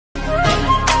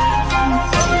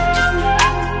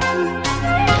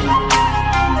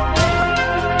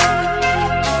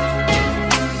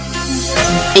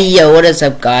Hey yo, what is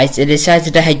up guys, it is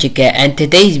Sajid the Hedgehog here, and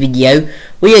today's video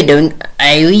we are doing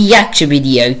a reaction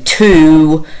video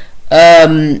to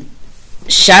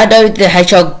Shadow the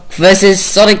Hedgehog versus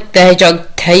Sonic the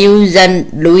Hedgehog Tails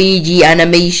and Luigi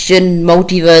animation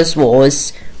Multiverse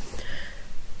Wars.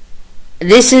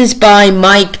 This is by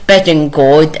Mike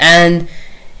Bettencourt, and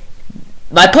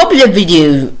my popular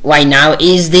video right now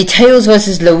is the Tails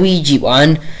versus Luigi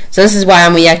one, so this is why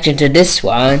I'm reacting to this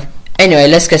one. Anyway,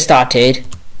 let's get started.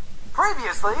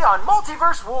 Previously on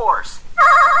MultiverseWars.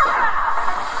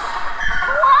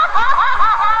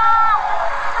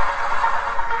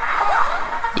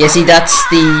 Yeah, see, that's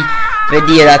the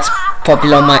video that's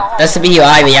popular on my. That's the video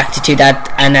I reacted to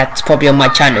that, and that's popular on my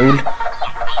channel.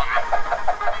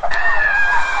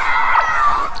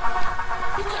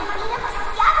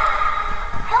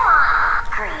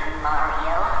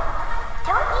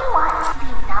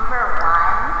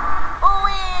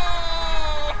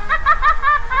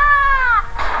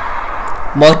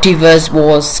 Multiverse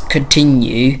Wars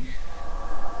continue.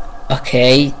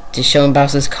 Okay, just showing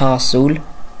Bowser's castle.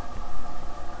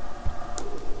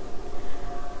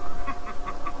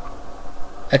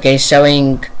 Okay,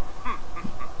 showing.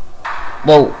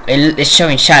 Well, it's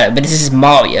showing Shadow, but this is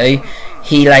Mario.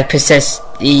 He like possessed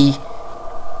the.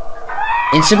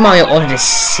 In Super Mario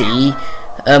Odyssey,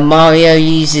 Mario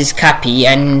uses Cappy,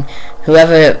 and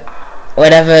whatever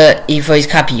he throws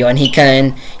Cappy on, he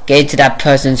can get into that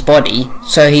person's body.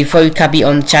 So he threw Cappy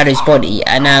on Shadow's body,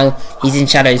 and now he's in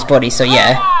Shadow's body, so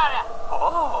yeah.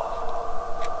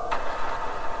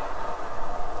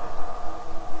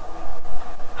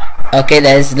 Okay,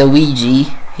 there's Luigi.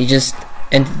 He just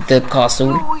entered the castle.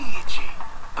 Luigi,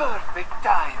 perfect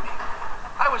timing.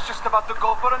 I was just about to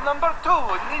go for a number 2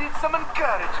 and needed some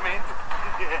encouragement.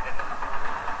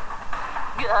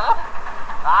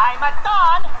 I'm a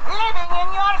Don living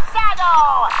in your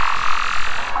shadow.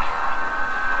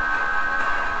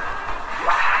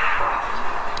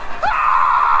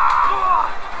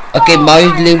 Okay, Mario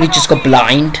literally just got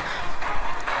blind.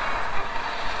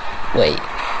 Wait.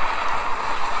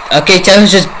 Okay, Tails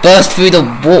just burst through the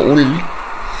wall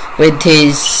with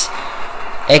his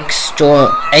X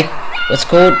tornado.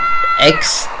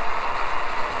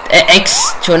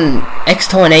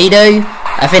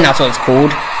 I think that's what it's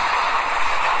called.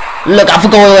 Look, I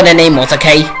forgot what the name was.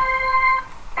 Okay. Good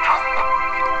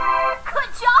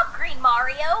job, Green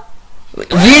Mario.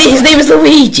 Really, his name is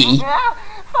Luigi.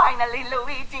 Finally,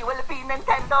 Luigi will be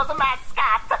Nintendo's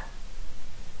mascot.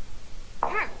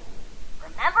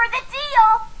 Remember the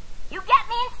deal. You get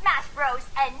me in Smash Bros.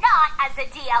 And not as a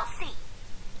DLC.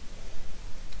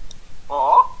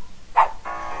 Oh?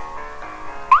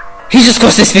 He just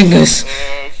crossed his fingers.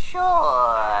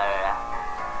 Sure.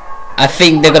 I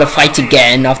think they're gonna fight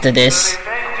again after this.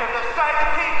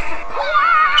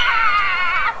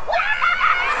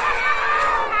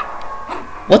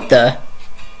 What the?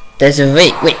 There's a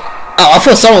ring. Wait. Oh, I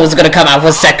thought someone was gonna come out for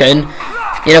a second.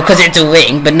 You know, cause it's a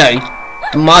ring. But no.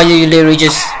 Mario literally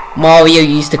just. Mario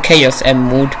used the Chaos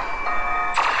Emerald.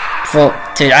 To,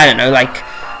 I don't know, like.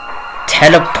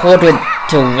 Teleport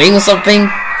to a ring or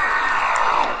something.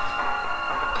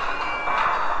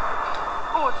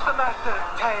 What's the matter,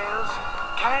 Tails?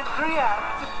 Can't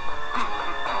react.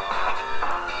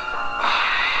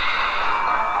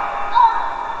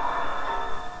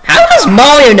 How does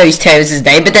Mario knows Tails'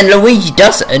 name, but then Luigi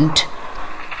doesn't?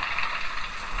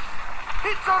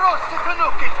 It's a roasted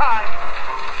Tanuki time.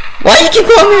 Why do you keep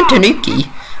calling him Tanuki?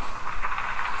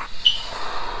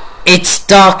 It's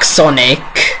Dark Sonic.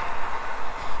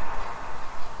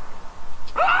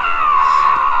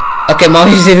 Okay,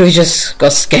 Mario literally just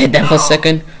got scared there for a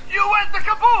second. You went the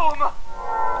kaboom!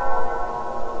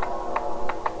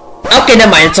 Okay,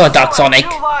 never mind, it's not Dark Sonic. 2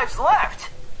 lives left.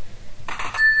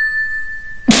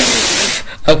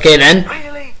 Okay then.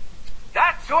 Really?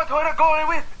 That's what we're going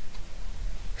with?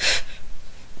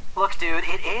 Look, dude,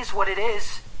 it is what it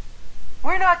is.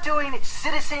 We're not doing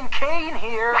Citizen Kane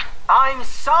here. I'm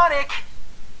Sonic.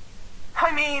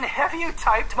 I mean, have you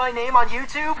typed my name on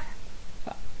YouTube?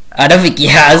 I don't think he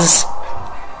has.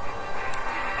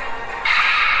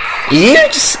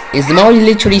 Is Mario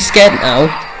literally scared now?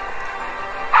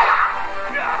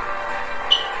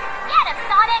 Get him,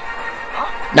 Sonic.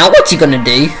 Now what's he gonna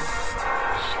do?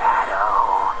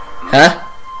 Shadow. Huh?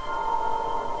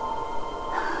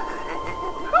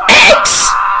 X?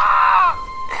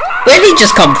 Where did he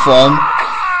just come from?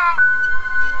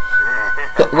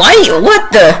 Why?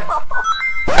 What the?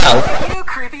 Oh. You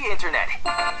creepy internet.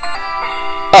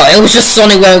 Oh, it was just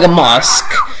Sonic wearing a mask.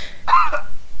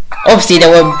 Obviously, there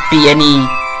won't be any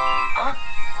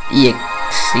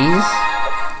EXEs.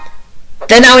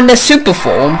 They're now in their super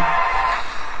form.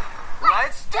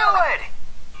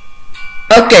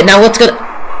 Okay, now what's gonna...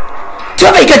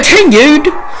 To be continued?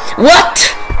 What?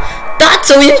 That's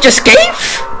all you just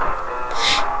gave?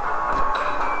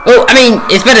 Oh, I mean,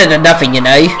 it's better than nothing, you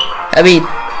know. I mean,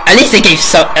 at least he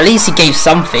gave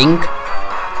something.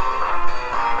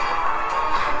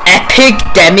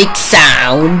 Epidemic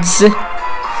sounds.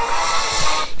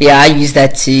 Yeah, I use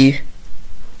that too.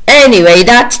 Anyway,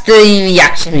 that's the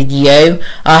reaction video.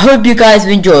 I hope you guys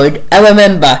enjoyed. And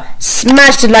remember,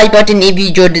 smash the like button if you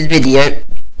enjoyed this video.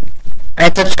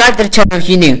 And subscribe to the channel if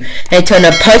you're new. And turn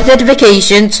on post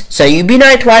notifications so you'll be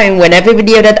notified whenever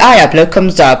video that I upload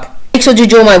comes up. Make sure to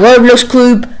join my Roblox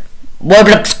group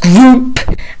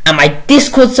and my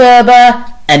Discord server.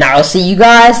 And I'll see you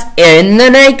guys in the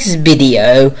next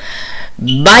video.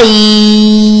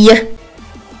 Bye!